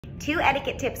2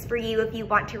 etiquette tips for you if you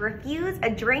want to refuse a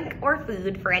drink or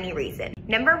food for any reason.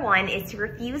 Number 1 is to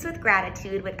refuse with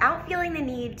gratitude without feeling the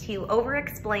need to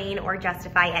over-explain or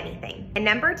justify anything. And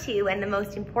number 2, and the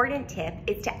most important tip,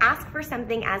 is to ask for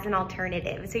something as an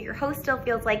alternative so your host still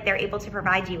feels like they're able to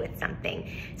provide you with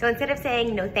something. So instead of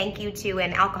saying no thank you to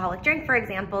an alcoholic drink, for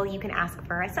example, you can ask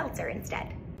for a seltzer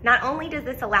instead. Not only does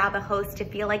this allow the host to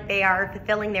feel like they are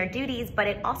fulfilling their duties, but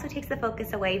it also takes the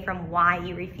focus away from why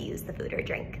you refuse the food or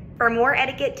drink. For more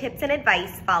etiquette tips and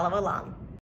advice, follow along.